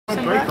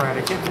Break right,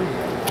 I can't read.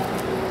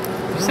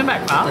 Did you send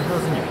back Paladin? What the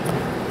hell's in your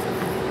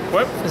hand?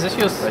 What? Is this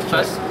your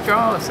first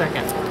draw or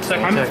second?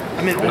 Second.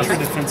 I'm in ultra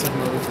defensive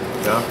mode.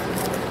 Go.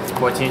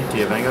 14, do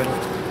you have Vanguard?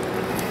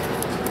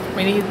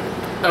 We need...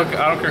 Okay,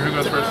 I don't care who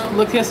goes first.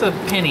 Look, here's a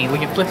penny. We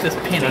can flip this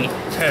penny.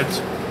 Heads.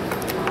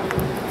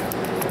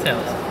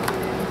 Tails.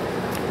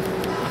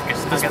 Okay,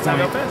 so I guess I'll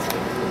go first.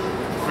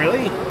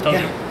 Really? Told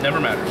you, never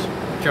matters.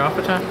 Draw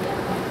for turn.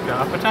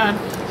 Draw for turn.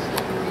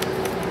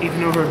 Even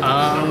though her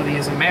ability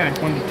isn't Marin.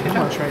 going to be too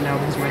much right now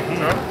because of my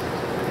hand.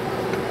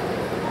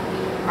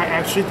 I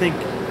actually think...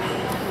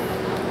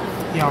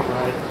 Yeah, all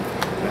right.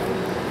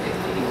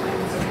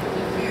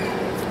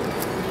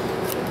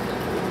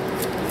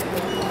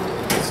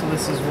 So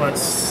this is what,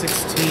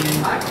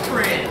 16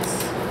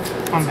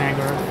 on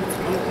Vanguard.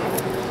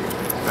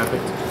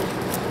 Perfect.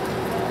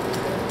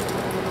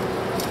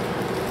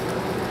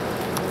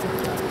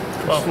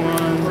 12.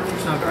 One.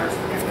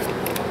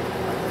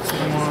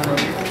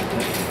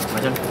 My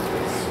turn.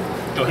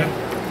 Go ahead.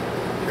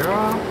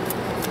 Draw.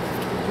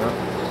 Draw.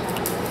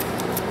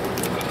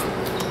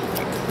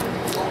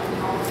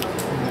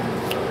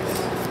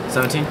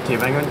 17, to your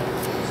Vanguard.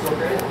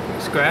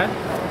 Scrad.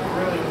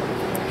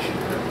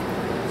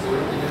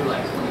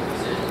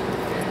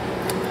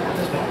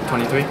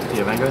 23, to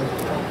your Vanguard.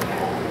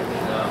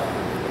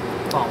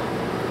 Ball.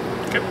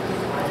 Okay.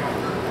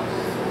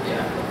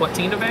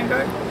 14 to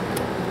Vanguard.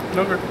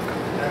 No good.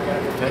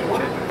 Okay, check.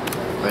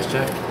 First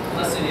check.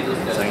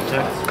 Second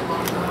check.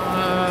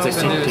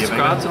 16 gonna to do your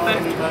Scrad's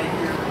Vanguard. effect.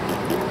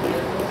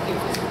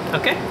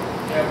 Okay.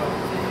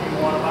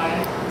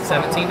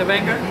 17 to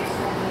Vanguard.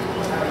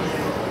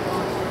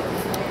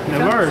 No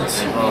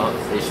guards. Oh,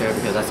 are you sure?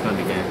 Because that's going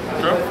to be game.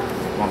 Draw.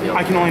 Won't be able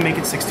I can only make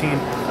it 16.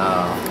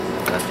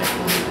 that's game.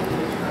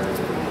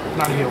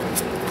 Not a heal.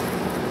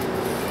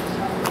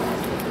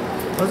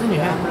 What's in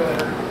your hand?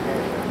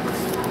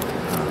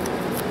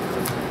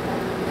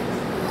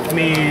 I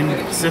mean,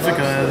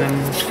 Pacifica, then...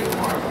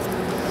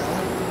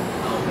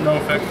 No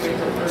effect.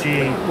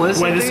 Gee, What is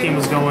the way it this do? game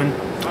was going.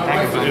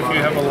 If you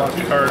have a locked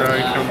card, you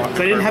can unlock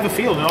But I didn't have a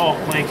field at all.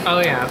 Like, Oh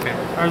yeah, okay.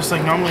 I was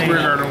like, normally Rear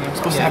guard only. I'm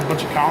supposed to have a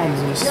bunch of columns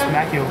and just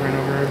smack you over and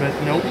over, but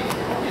nope.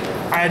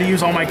 I had to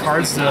use all my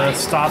cards to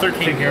stop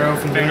Figaro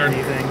from doing Vanguard.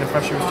 anything. The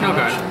pressure was too No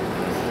much. guard.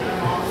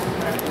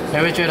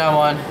 Hey, Richard, I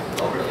won.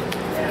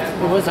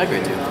 What was that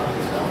grade to?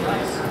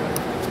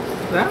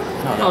 That?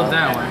 No, Oh, no.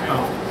 that one.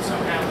 Oh.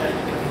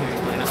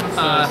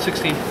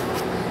 16 to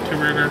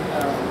rear guard.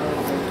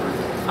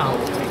 Oh.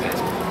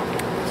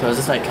 So is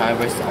this like Kai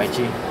versus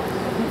Aichi?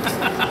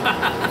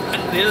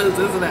 It is,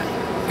 isn't it?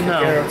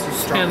 No.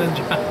 Cannon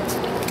drop.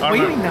 I What do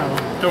you don't, mean no?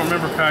 don't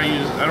remember Kai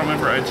used. I don't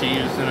remember IT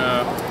used in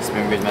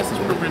Spin Grid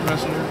Messenger. appropriate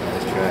messenger.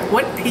 That's correct.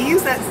 What? He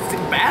used that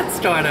bad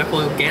starter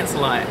for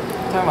Gancelot.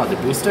 Talking about the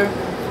booster?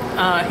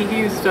 He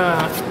used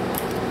the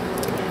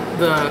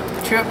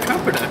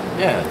Trumpeter.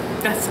 Yeah.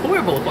 That's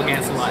horrible for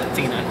Gancelot,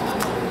 Tina.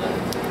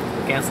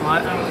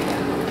 Gancelot.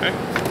 Okay.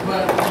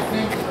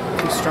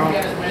 Too strong.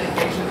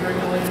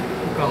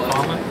 Go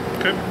Fallen.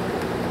 Okay.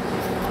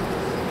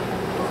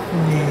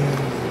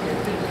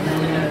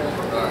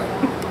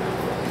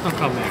 I'll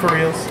come back. For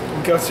reals.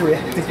 Ghost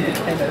reacting to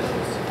Kenneth.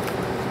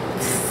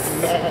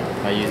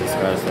 I use the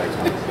Scratch effect.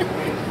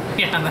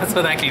 Yeah, that's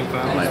where that came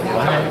from. Like,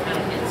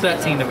 what?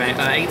 18 to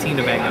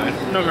Vanguard.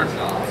 No guard.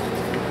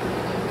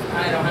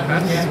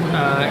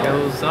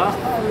 Goes off.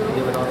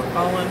 Give it all to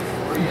Fallen.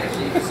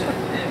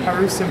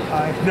 Haru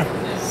Senpai. No.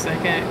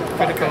 Second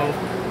critical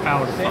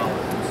power to Fallen.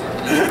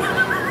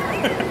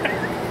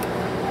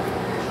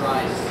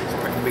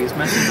 Spring Beast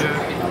Messenger.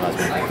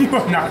 You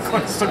are not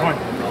going still going.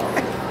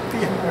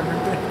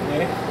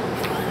 everything.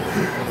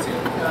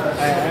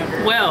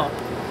 Well,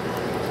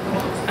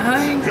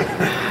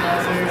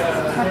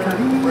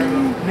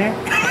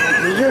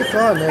 It's your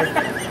call, man.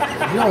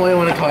 You don't really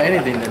want to call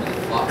anything then.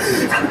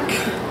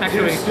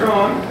 actually,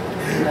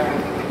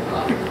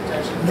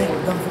 Nick,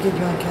 don't forget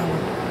you're on camera.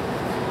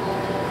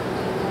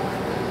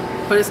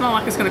 but it's not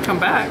like it's gonna come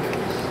back.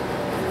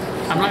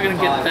 I'm not gonna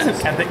get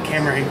that. Epic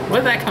camera angle.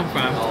 Where'd that come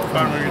from?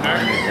 Bottom of your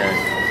deck.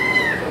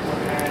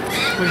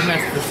 We've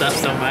messed this up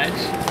so much.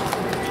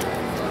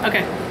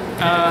 Okay.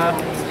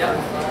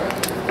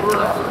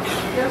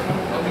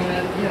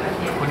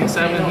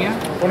 27 here.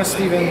 One of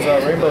Steven's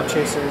Rainbow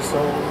Chasers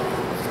sold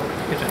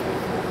Good job.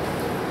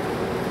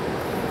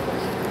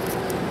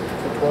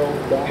 for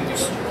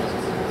 $12.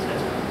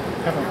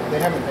 They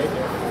haven't paid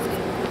yet.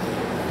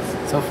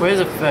 So for his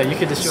effect, you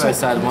could destroy a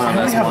side one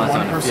unless one is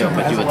on the field,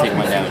 but you would take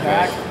one damage,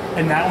 right?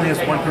 And that only has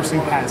one person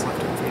who has left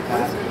to take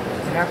that.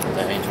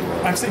 That ancient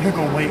world. I'm sitting here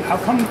going, wait, how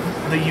come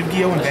the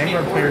Yu-Gi-Oh! And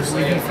Vanguard players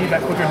leave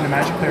feedback quicker than the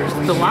Magic players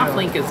leave? The life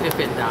link is if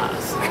it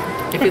dies.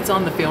 If it's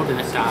on the field and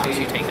it dies,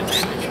 you take a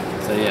damage.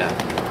 So yeah.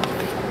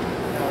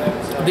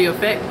 The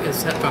effect is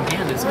set from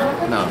hand, isn't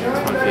it? No,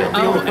 it's one field.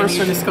 Oh, and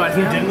you just got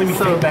who him? didn't leave me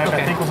So, feedback,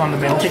 okay. I think was on the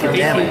Maelstrom. Taking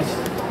damage.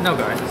 No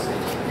guard.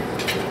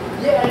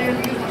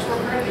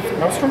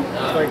 Maelstrom?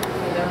 Like,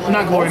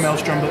 Not Glory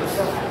Maelstrom, but...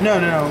 No.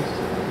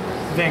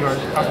 Vanguard.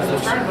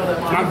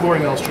 Not Glory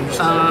Maelstrom, just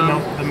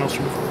the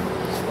Maelstrom before.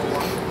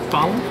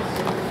 Paladin?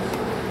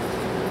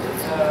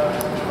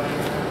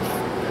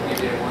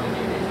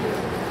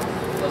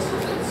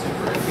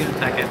 You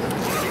attack it.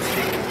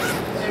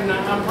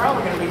 I'm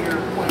probably going to be your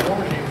point of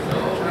ownership for the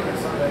tournament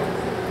Sunday.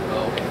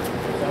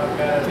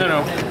 No, no.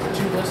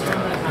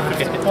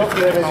 Okay.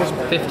 Hopefully that is just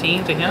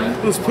 15 to him.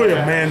 Let's play a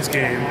man's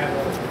game.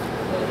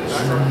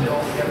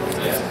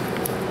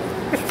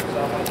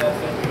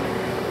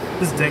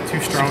 This deck too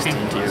strong.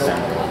 16 to your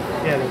Vanguard.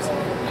 Yeah, it is.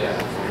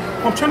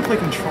 Well, I'm trying to play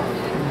control.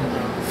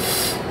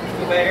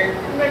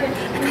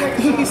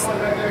 These,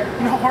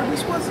 you know how hard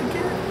this was to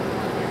get?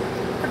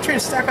 I'm trying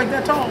to stack like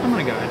that tall. I'm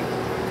gonna go ahead.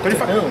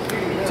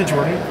 35 to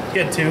Jordan.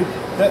 Get two.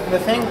 the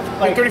thing.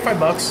 Like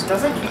 $35.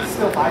 Doesn't he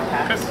still buy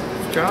packs?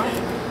 Draw.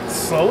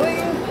 Slowly?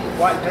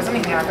 What? Doesn't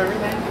he have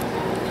everything?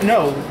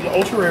 No, the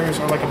ultra rares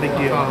are like a big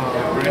deal.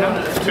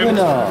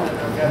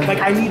 Like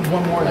I need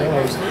one more of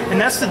those, and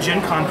that's the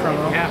Gen Con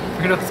promo. Yeah,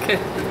 Bruno's good.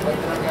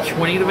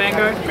 20 to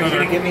Vanguard. Are you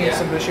gonna give me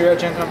some Bushira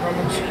Gen Con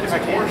promos? If I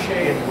can.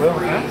 You will.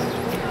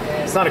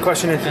 It's not a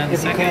question of And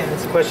if you second. can.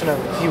 It's a question of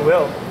if you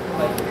will.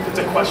 It's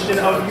a question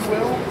of you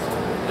will.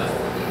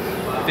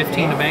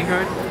 15 to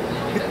Vanguard.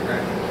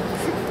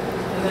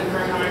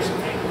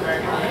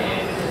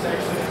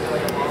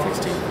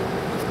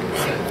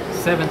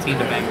 17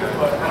 to Vanguard.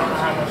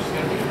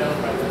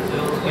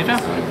 You know?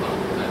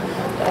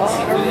 I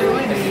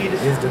really need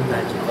Wisdom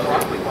magic.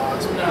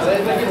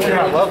 I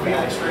love me.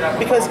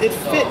 because it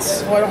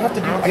fits. Well, I don't have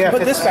to do. I Yeah, can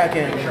put it this fits. back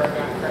in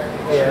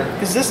Yeah.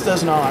 because this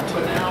does not.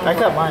 I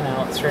cut mine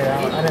out straight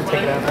out. I didn't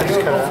take it out. I just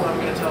cut it out.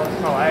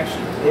 Oh,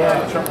 actually.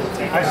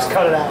 Yeah. I just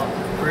cut it out.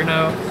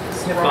 Bruno.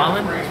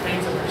 Fallen.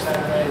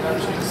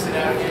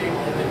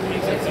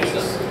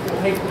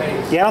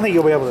 Yeah, I don't think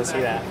you'll be able to see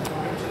that.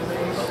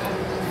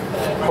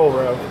 Whole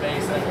row. $3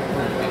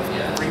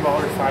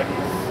 5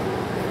 years.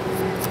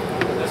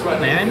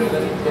 Man. The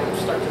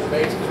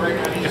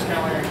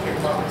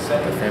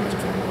famous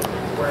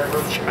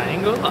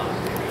Triangle lock.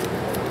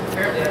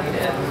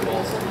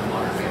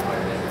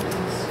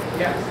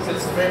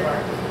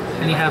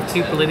 And you have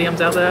 2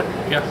 Palladiums out there?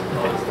 Yeah.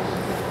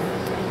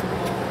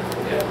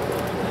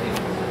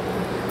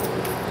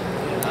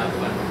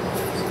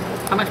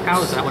 How much power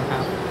does that one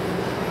have?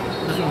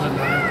 This one's a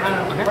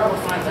 9. Okay.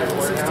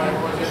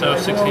 So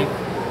 16.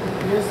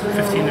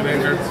 15 to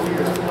Vanguard.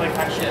 Like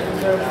actually. I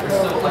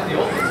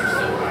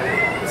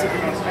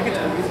can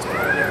tell you. I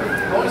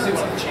want to see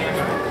what's the chance.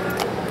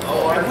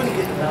 Oh, I wouldn't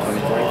get enough.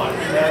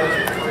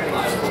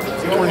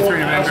 23 to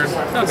Vanguard.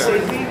 The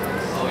safety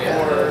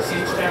or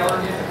siege tower.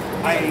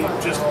 I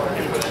just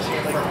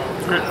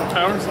Crit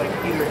Towers? like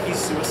either he's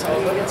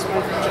suicidal against my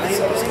giant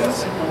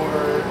things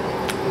or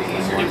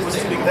it was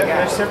too big of a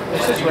gap.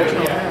 This is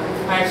original. I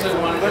actually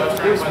wanted to go. It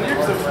was weird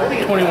because the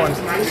 21.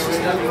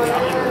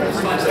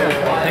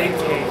 Big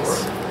case.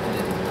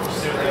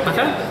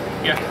 Okay.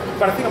 Yeah.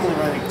 But I think I'm only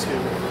running 2. If I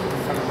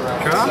remember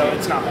right. Draw? So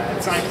it's not bad.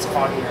 It's not like it's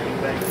foggy or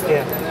anything.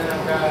 Yeah.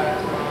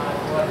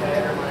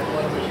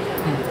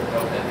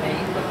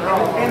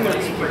 And they're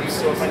beakers,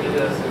 so if I need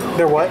to.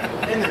 They're what?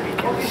 And they're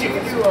beakers. You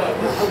can do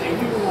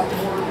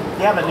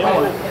Yeah, the new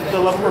one. the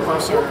level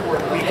reverser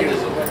beaker.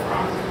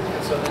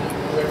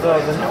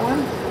 The new one?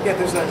 Yeah,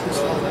 there's that this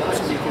level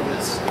reverser beaker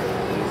that's.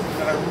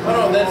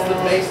 Oh, that's the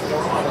base.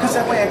 Because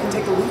that way I can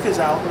take the Lucas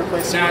out and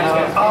replace it.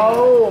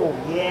 Oh,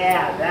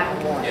 yeah, that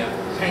one. Yeah.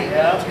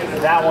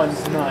 That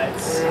one's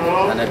nuts.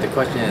 And then the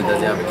question is, does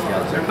he have a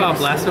chaos? Oh,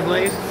 Blaster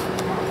Blade.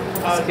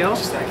 Skill.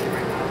 Just that kid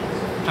right now.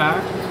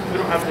 Power. We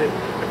don't have the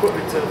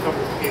equipment to cover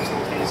the game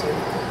simultaneously.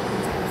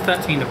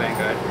 13 to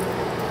Vanguard.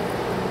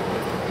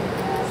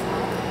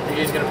 You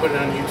guys gonna put it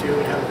on YouTube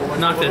and have everyone.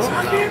 Not this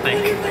one, I don't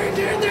think.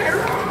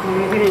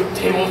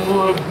 Table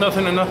full of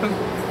nothing and nothing.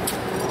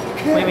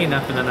 Maybe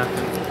nothing to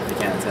nothing. They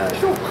can't attack.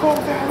 Don't call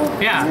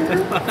that. Yeah,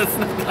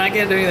 I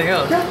can't do anything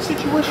else. That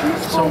situation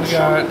is So we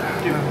got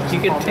You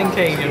get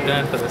 10k you're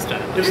done for this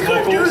time. Just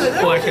locals.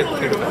 Well, I could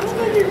do that.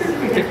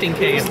 15k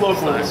Just and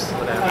locals.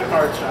 whatever.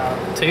 Art shop.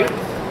 2? You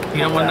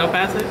don't want no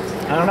passive?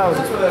 I don't know.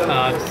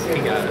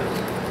 He got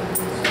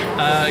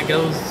it. It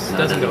goes,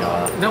 doesn't go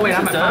off. No, wait,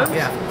 I'm at 5.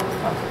 Yeah.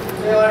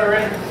 See you later,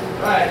 Ray.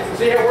 Alright,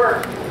 see you at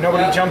work.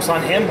 Nobody jumps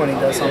on him when he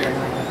does something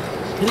like that.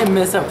 He didn't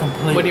mess up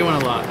completely. What do you want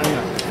to lock?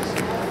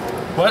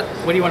 what?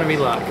 What do you want to be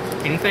locked?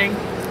 Anything?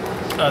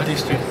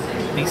 These 2.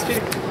 These 2?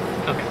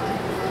 Okay.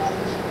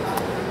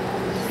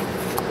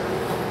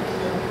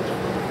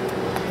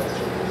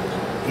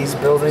 He's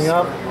building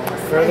up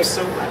further. I'm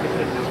so glad we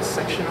put a notes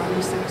section on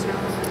these things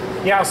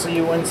now. Yeah, so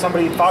you when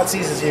somebody thought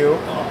seizes you,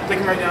 They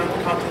can write down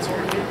the contents of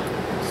your kit.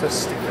 so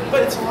stupid.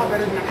 But it's a lot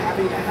better than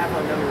having to have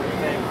another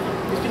thing.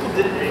 These people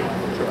did it anyway.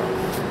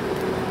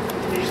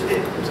 They just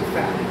did. It was a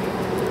fact.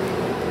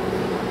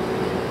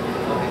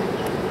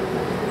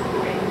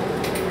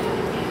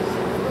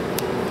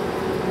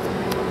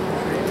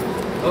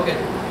 Okay.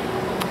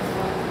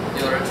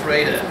 You're a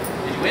trader.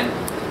 Did you win?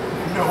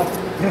 No.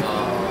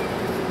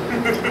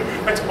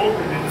 I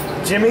totally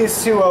didn't.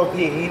 Jimmy's too OP.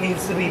 He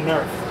needs to be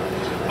nerfed.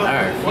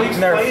 Alright. Well, he's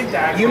playing Nerf.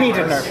 Dagon. You need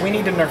to nerf. We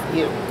need to nerf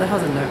you. What the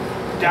hell's a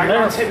nerf?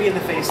 Dagon's hit me in the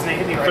face and they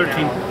hit me right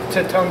 13. now.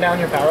 to tone down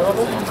your power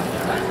level. Oh my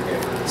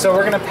god. So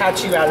we're gonna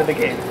patch you out of the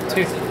game.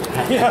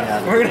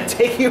 Yeah, we're gonna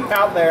take you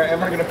out there and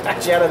we're gonna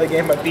patch you out of the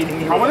game by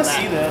beating you. I want with to a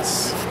see mat.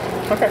 this.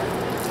 Okay,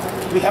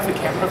 We have the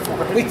camera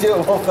for it. we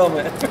do. We'll film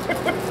it.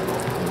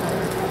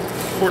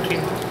 14.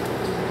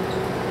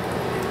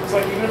 It's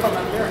like even if I'm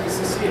not there, I can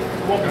still see it.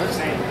 It won't be the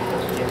same.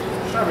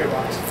 Strawberry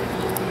box.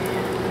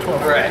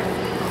 12. Alright.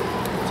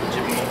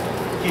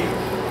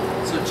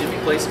 So Jimmy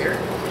plays here.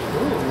 I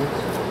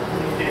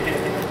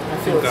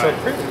feel it's so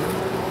pretty.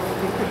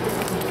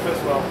 As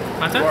well.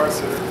 My turn? You are a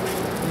sitter. You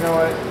know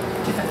what?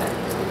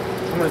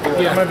 I'm gonna do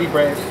it. I'm gonna be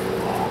brave.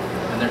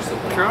 And they're still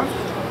playing. Draw?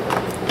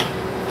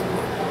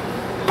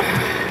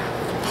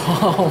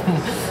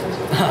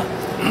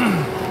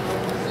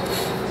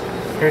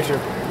 Here's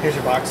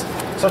your box.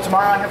 So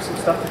tomorrow I have some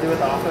stuff to do at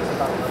the office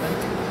about 11.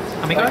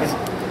 How many cards?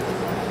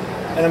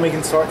 And then we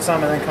can sort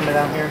some and then come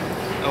down here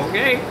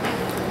Okay.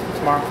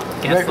 tomorrow.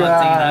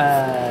 Gancelot, Zenith.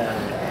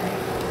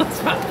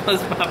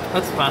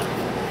 That's fine.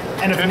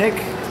 And if Nick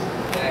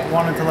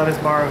wanted to let us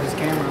borrow his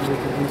camera, we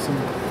could do some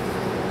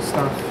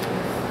stuff.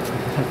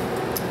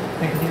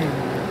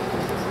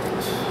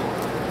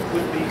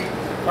 Would be.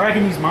 Or I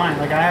can use mine.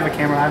 Like I have a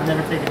camera. I've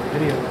never taken a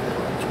video of it.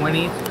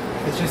 20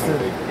 It's just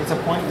it's a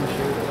point and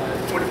shoot.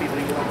 Would it be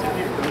legal on TV?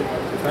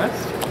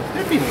 first?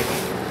 It'd be legal.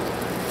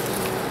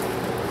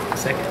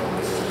 Second.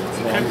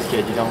 Man, this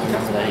kid, you don't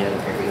remember that he had a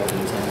perfect weapon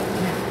in his hand.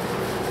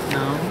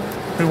 No.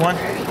 Who won?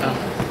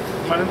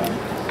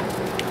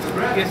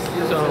 Yes,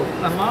 so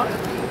unlock.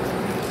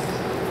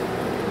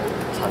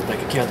 It's hard to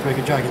break a kid, break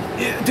a dragon.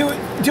 Yeah, do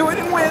it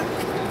and win.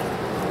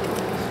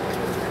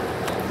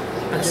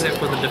 Except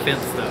for the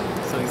defense though,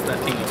 so he's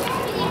 13.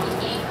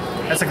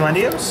 That's a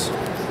Glendios?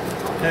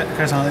 Yeah,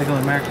 because I'm legal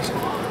in America.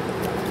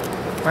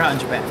 We're not in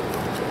Japan.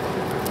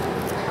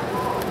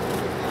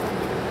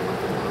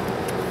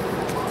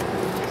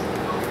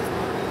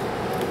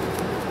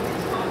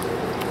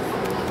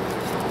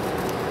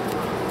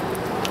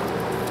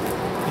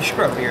 You should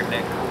grow a beard,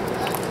 Nick.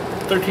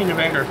 13 to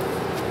Vanguard.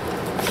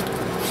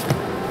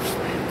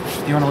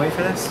 Do you want to wait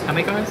for this? How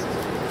many cards?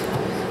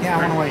 Yeah, I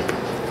want to wait.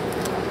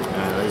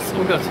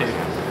 We'll go 2.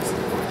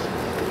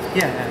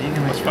 Yeah, you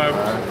can wait.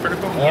 +5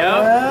 critical.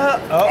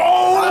 Yep.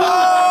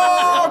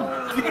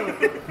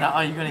 Now,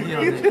 are you gonna heal?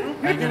 Are you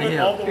gonna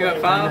heal? You got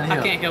 5.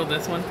 I can't heal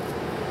this one.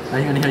 Are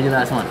you gonna heal your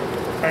last one?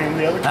 And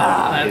the other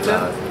Ah, That's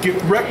it.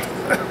 Get wrecked.